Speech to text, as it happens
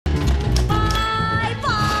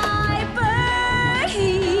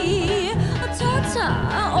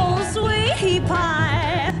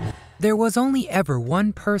There was only ever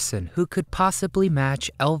one person who could possibly match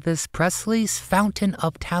Elvis Presley's fountain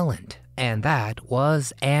of talent, and that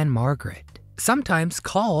was ANN-MARGRET, sometimes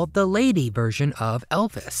called the lady version of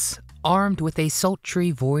Elvis, armed with a sultry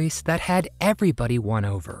voice that had everybody won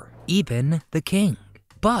over, even the king.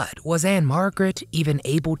 But was ANN-MARGRET even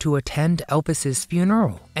able to attend Elvis's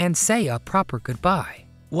funeral and say a proper goodbye?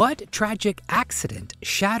 What tragic accident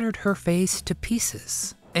shattered her face to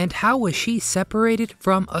pieces? And how was she separated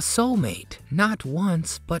from a soulmate, not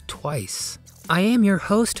once but twice? I am your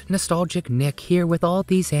host, Nostalgic Nick, here with all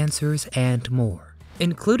these answers and more,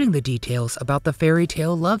 including the details about the fairy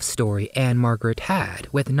tale love story ANN-MARGRET had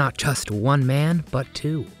with not just one man, but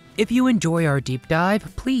two. If you enjoy our deep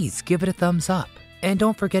dive, please give it a thumbs up. And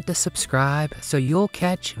don't forget to subscribe so you'll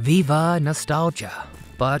catch Viva Nostalgia.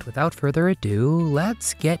 But without further ado,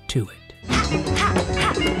 let's get to it.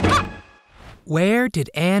 Where did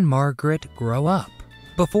ANN-MARGRET grow up?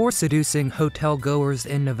 Before seducing hotel goers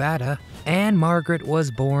in Nevada, ANN-MARGRET was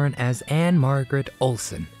born as Ann-Margret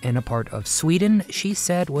Olsen in a part of Sweden she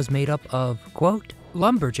said was made up of, quote,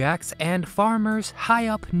 lumberjacks and farmers high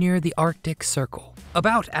up near the Arctic Circle,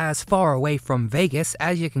 about as far away from Vegas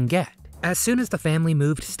as you can get. As soon as the family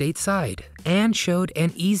moved stateside, Anne showed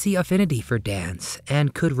an easy affinity for dance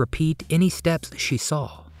and could repeat any steps she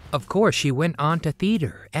saw. Of course, she went on to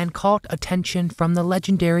theater and caught attention from the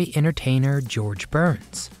legendary entertainer George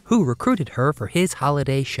Burns, who recruited her for his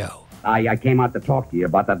holiday show. I came out to talk to you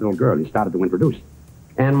about that little girl you started to introduce.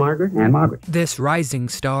 ANN-MARGRET? ANN-MARGRET. This rising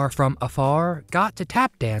star from afar got to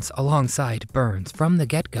tap dance alongside Burns from the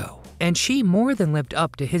get-go. And she more than lived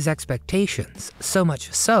up to his expectations, so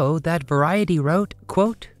much so that Variety wrote,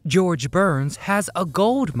 quote, George Burns has a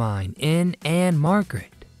gold mine in ANN-MARGRET.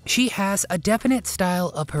 She has a definite style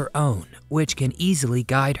of her own, which can easily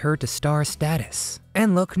guide her to star status.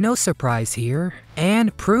 And look, no surprise here, Anne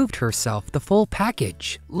proved herself the full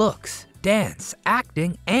package: looks, dance,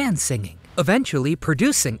 acting, and singing, eventually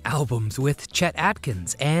producing albums with Chet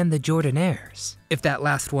Atkins and the Jordanaires. If that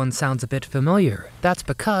last one sounds a bit familiar, that's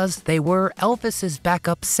because they were Elvis's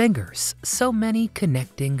backup singers, so many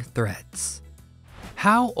connecting threads.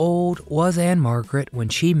 How old was ANN-MARGRET when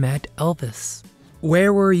she met Elvis?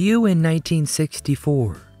 Where were you in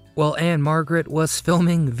 1964? Well, ANN-MARGRET was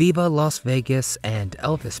filming Viva Las Vegas and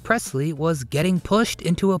Elvis Presley was getting pushed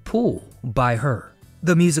into a pool by her.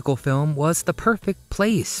 The musical film was the perfect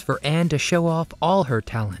place for Anne to show off all her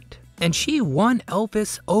talent. And she won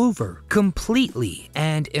Elvis over completely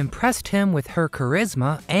and impressed him with her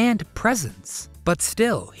charisma and presence. But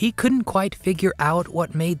still, he couldn't quite figure out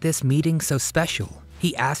what made this meeting so special.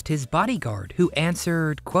 He asked his bodyguard, who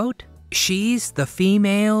answered, quote, she's the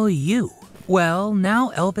female you. Well, now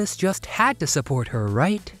Elvis just had to support her,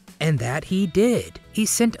 right? And that he did. He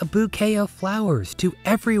sent a bouquet of flowers to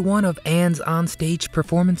every one of Anne's onstage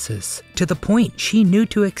performances, to the point she knew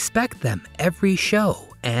to expect them every show,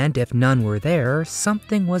 and if none were there,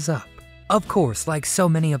 something was up. Of course, like so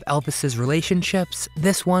many of Elvis's relationships,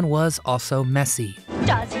 this one was also messy.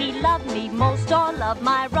 Does he love me most or love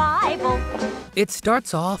my rival? It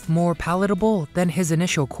starts off more palatable than his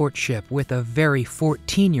initial courtship with a very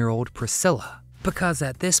 14-year-old Priscilla, because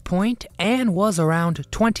at this point, Anne was around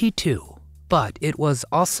 22. But it was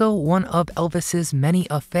also one of Elvis's many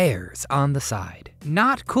affairs on the side.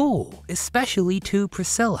 Not cool, especially to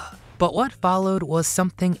Priscilla. But what followed was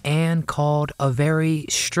something Anne called a very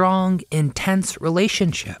strong, intense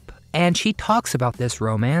relationship. And she talks about this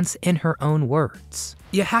romance in her own words.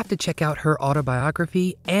 You have to check out her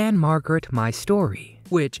autobiography, ANN-MARGRET: My Story,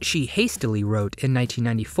 which she hastily wrote in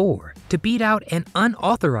 1994 to beat out an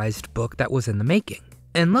unauthorized book that was in the making.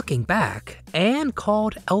 And looking back, Anne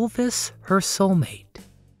called Elvis her soulmate.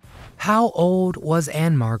 How old was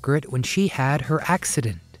ANN-MARGRET when she had her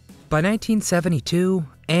accident? By 1972,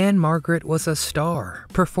 ANN-MARGRET was a star,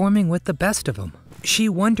 performing with the best of them. She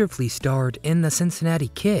wonderfully starred in The Cincinnati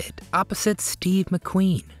Kid, opposite Steve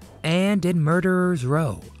McQueen, and in Murderer's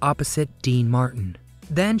Row, opposite Dean Martin.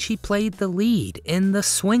 Then she played the lead in The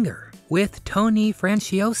Swinger with Tony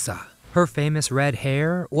Franciosa. Her famous red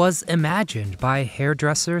hair was imagined by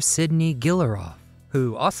hairdresser Sidney Gilleroff,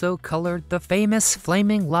 who also colored the famous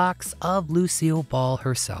flaming locks of Lucille Ball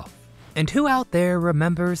herself. And who out there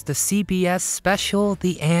remembers the CBS special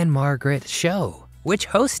The ANN-MARGRET Show, which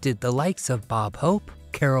hosted the likes of Bob Hope,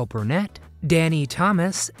 Carol Burnett, Danny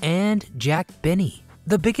Thomas, and Jack Benny?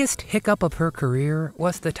 The biggest hiccup of her career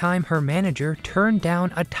was the time her manager turned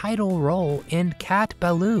down a title role in Cat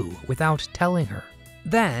Ballou without telling her.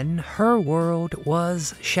 Then her world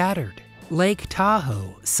was shattered. Lake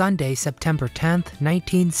Tahoe, Sunday, September 10th,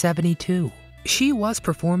 1972. She was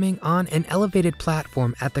performing on an elevated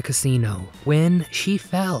platform at the casino when she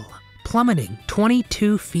fell, plummeting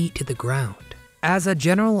 22 feet to the ground. As a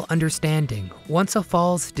general understanding, once a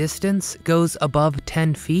fall's distance goes above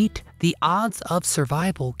 10 feet, the odds of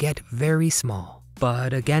survival get very small.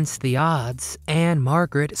 But against the odds,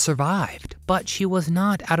 ANN-MARGRET survived, but she was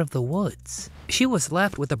not out of the woods. She was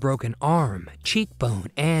left with a broken arm,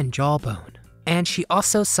 cheekbone, and jawbone. And she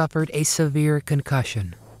also suffered a severe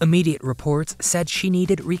concussion. Immediate reports said she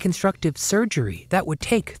needed reconstructive surgery that would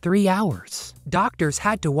take 3 hours. Doctors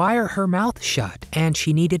had to wire her mouth shut, and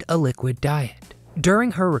she needed a liquid diet.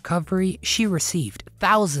 During her recovery, she received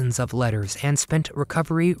thousands of letters and spent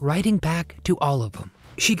recovery writing back to all of them.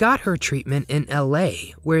 She got her treatment in LA,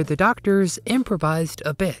 where the doctors improvised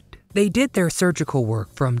a bit. They did their surgical work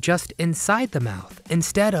from just inside the mouth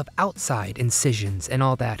instead of outside incisions and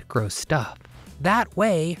all that gross stuff. That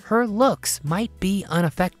way, her looks might be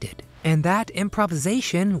unaffected. And that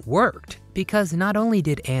improvisation worked, because not only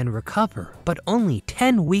did Anne recover, but only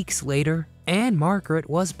 10 weeks later, ANN-MARGRET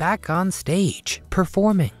was back on stage,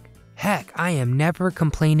 performing. Heck, I am never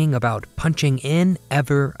complaining about punching in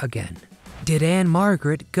ever again. Did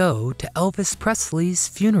ANN-MARGRET go to Elvis Presley's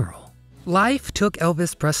funeral? Life took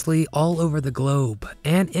Elvis Presley all over the globe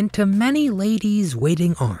and into many ladies'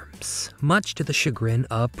 waiting arms, much to the chagrin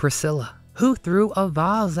of Priscilla, who threw a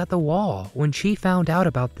vase at the wall when she found out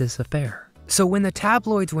about this affair. So when the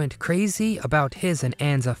tabloids went crazy about his and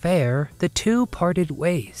Anne's affair, the two parted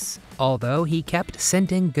ways, although he kept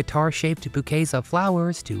sending guitar-shaped bouquets of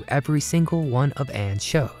flowers to every single one of Anne's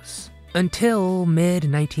shows. Until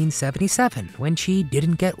mid-1977, when she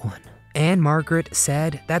didn't get one. ANN-MARGRET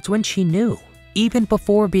said that's when she knew. Even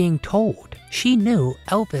before being told, she knew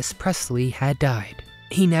Elvis Presley had died.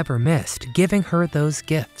 He never missed giving her those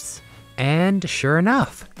gifts. And sure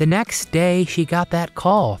enough, the next day she got that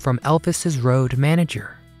call from Elvis's road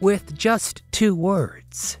manager with just 2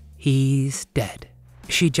 words: he's dead.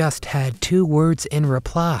 She just had 2 words in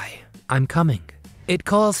reply: I'm coming. It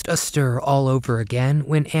caused a stir all over again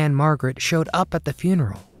when ANN-MARGRET showed up at the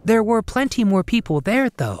funeral. There were plenty more people there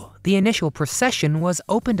though. The initial procession was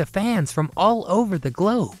open to fans from all over the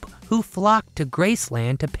globe who flocked to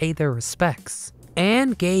Graceland to pay their respects.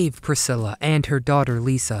 Anne gave Priscilla and her daughter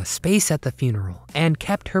Lisa space at the funeral and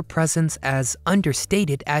kept her presence as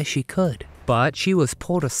understated as she could. But she was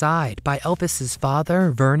pulled aside by Elvis's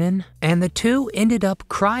father, Vernon, and the two ended up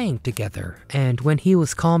crying together. And when he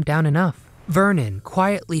was calmed down enough, Vernon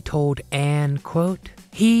quietly told Anne, quote,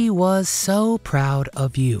 "He was so proud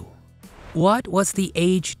of you." What was the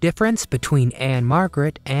age difference between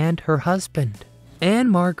ANN-MARGRET and her husband?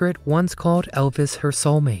 ANN-MARGRET once called Elvis her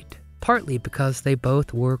soulmate, partly because they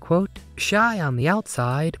both were, quote, "shy on the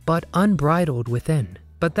outside but unbridled within."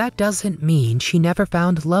 But that doesn't mean she never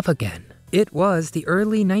found love again. It was the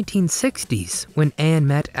early 1960s when Anne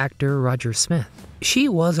met actor Roger Smith. She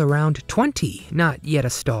was around 20, not yet a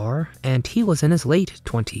star, and he was in his late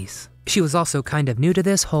 20s. She was also kind of new to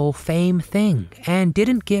this whole fame thing and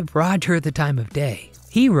didn't give Roger the time of day.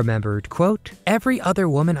 He remembered, quote, "Every other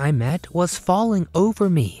woman I met was falling over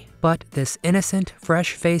me, but this innocent,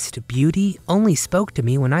 fresh-faced beauty only spoke to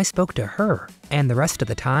me when I spoke to her, and the rest of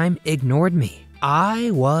the time ignored me.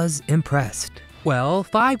 I was impressed." Well,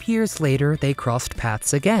 5 years later, they crossed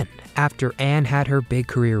paths again, after Anne had her big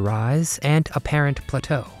career rise and apparent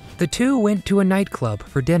plateau. The two went to a nightclub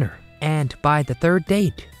for dinner, and by the third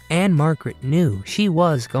date, ANN-MARGRET knew she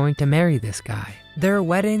was going to marry this guy. Their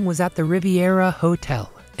wedding was at the Riviera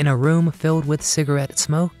Hotel, in a room filled with cigarette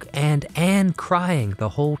smoke, and Anne crying the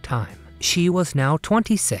whole time. She was now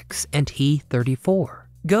 26 and he 34.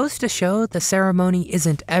 Goes to show the ceremony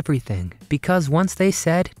isn't everything, because once they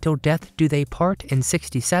said "till death do they part" in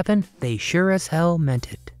 67, they sure as hell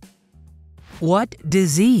meant it. What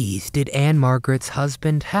disease did ANN-MARGRET's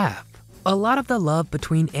husband have? A lot of the love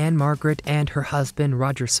between ANN-MARGRET and her husband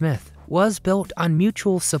Roger Smith was built on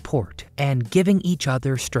mutual support and giving each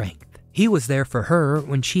other strength. He was there for her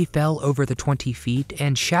when she fell over the 20 feet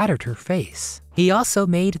and shattered her face. He also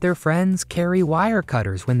made their friends carry wire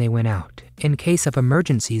cutters when they went out, in case of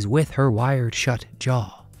emergencies with her wired shut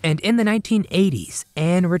jaw. And in the 1980s,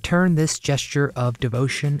 Anne returned this gesture of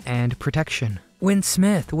devotion and protection when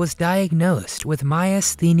Smith was diagnosed with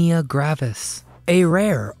myasthenia gravis, a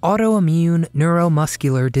rare autoimmune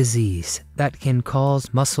neuromuscular disease that can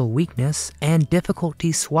cause muscle weakness and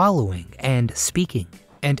difficulty swallowing and speaking.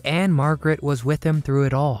 And ANN-MARGRET was with him through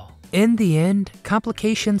it all. In the end,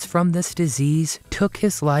 complications from this disease took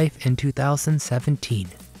his life in 2017.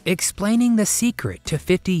 Explaining the secret to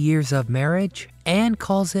 50 years of marriage, Anne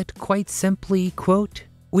calls it quite simply, quote,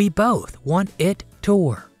 "We both want it to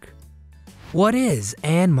work." What is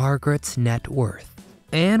Anne-Margret's net worth?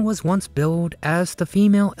 Anne was once billed as the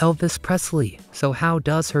female Elvis Presley, so how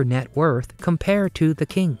does her net worth compare to the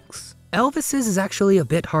king's? Elvis's is actually a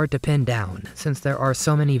bit hard to pin down since there are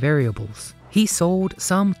so many variables. He sold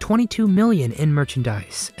some 22 million in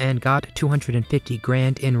merchandise and got 250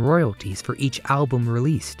 grand in royalties for each album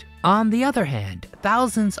released. On the other hand,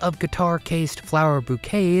 thousands of guitar-cased flower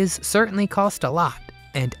bouquets certainly cost a lot,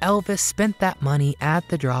 and Elvis spent that money at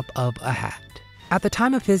the drop of a hat. At the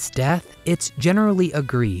time of his death, it's generally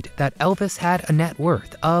agreed that Elvis had a net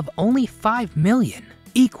worth of only 5 million,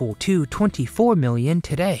 equal to 24 million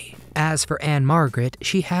today. As for Anne-Margret,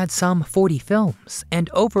 she had some 40 films and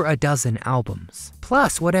over a dozen albums,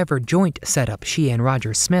 plus whatever joint setup she and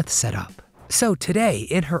Roger Smith set up. So today,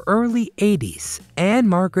 in her early 80s,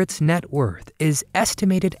 Anne-Margret's net worth is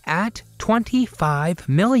estimated at 25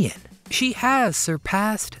 million. She has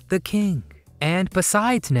surpassed the king. And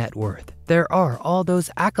besides net worth, there are all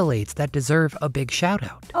those accolades that deserve a big shout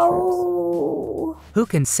out. Oh. Who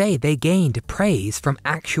can say they gained praise from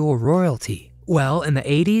actual royalty? Well, in the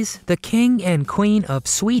 80s, the King and Queen of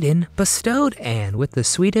Sweden bestowed Anne with the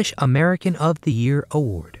Swedish American of the Year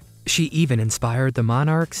award. She even inspired the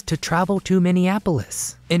monarchs to travel to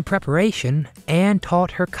Minneapolis. In preparation, Anne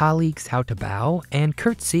taught her colleagues how to bow and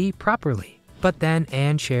curtsy properly. But then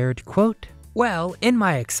Anne shared, quote, "Well, in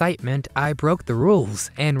my excitement, I broke the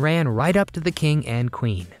rules and ran right up to the king and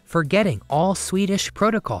queen, forgetting all Swedish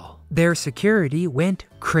protocol. Their security went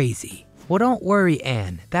crazy." Well, don't worry,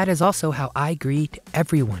 Anne. That is also how I greet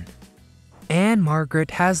everyone.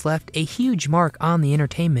 Anne-Margret has left a huge mark on the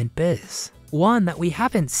entertainment biz. One that we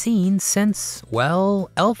haven't seen since,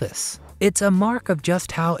 well, Elvis. It's a mark of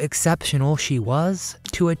just how exceptional she was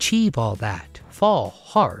to achieve all that, fall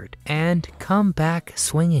hard, and come back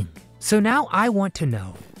swinging. So now I want to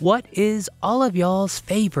know, what is all of y'all's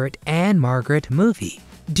favorite Anne-Margret movie?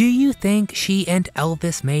 Do you think she and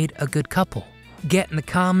Elvis made a good couple? Get in the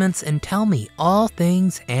comments and tell me all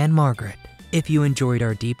things Anne-Margret. If you enjoyed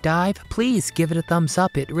our deep dive, please give it a thumbs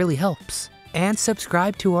up, it really helps. And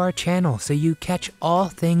subscribe to our channel so you catch all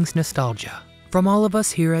things nostalgia. From all of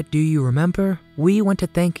us here at Do You Remember, we want to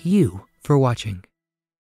thank you for watching.